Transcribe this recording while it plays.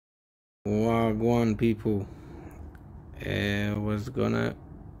Wagwan people, was gonna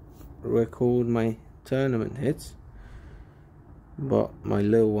record my tournament hits, but my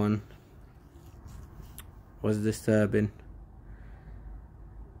little one was disturbing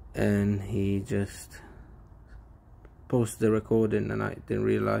and he just paused the recording and I didn't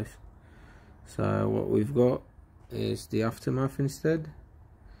realize. So what we've got is the aftermath instead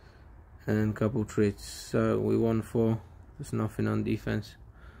and a couple treats. So we won 4, there's nothing on defense,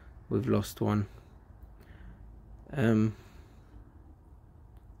 we've lost 1. And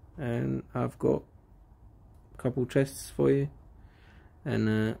I've got a couple chests for you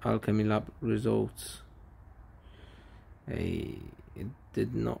and Alchemy Lab results. It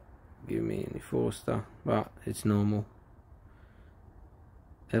did not give me any 4-star, but it's normal.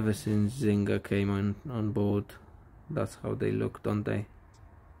 Ever since Zynga came on board, that's how they look, don't they?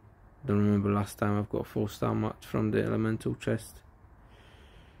 Don't remember last time I've got a 4-star match from the elemental chest.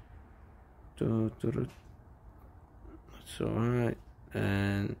 That's alright,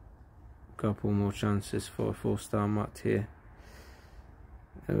 and a couple more chances for a 4-star match here.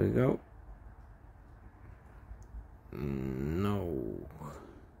 There we go. No.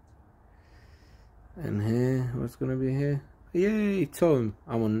 And here, what's gonna be here? Yay, tome.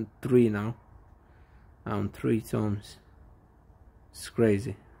 I'm on 3 now. I'm on 3 tomes. It's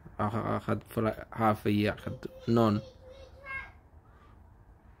crazy. I had for like half a year, I had none.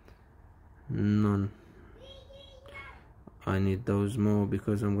 I need those more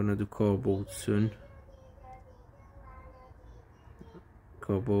because I'm gonna do cobalt soon.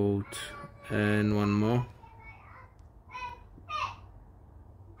 Cobalt and 1 more.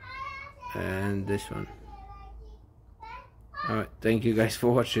 And this one. Alright, thank you guys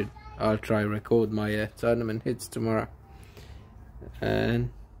for watching. I'll try record my tournament hits tomorrow.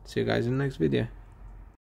 And see you guys in the next video.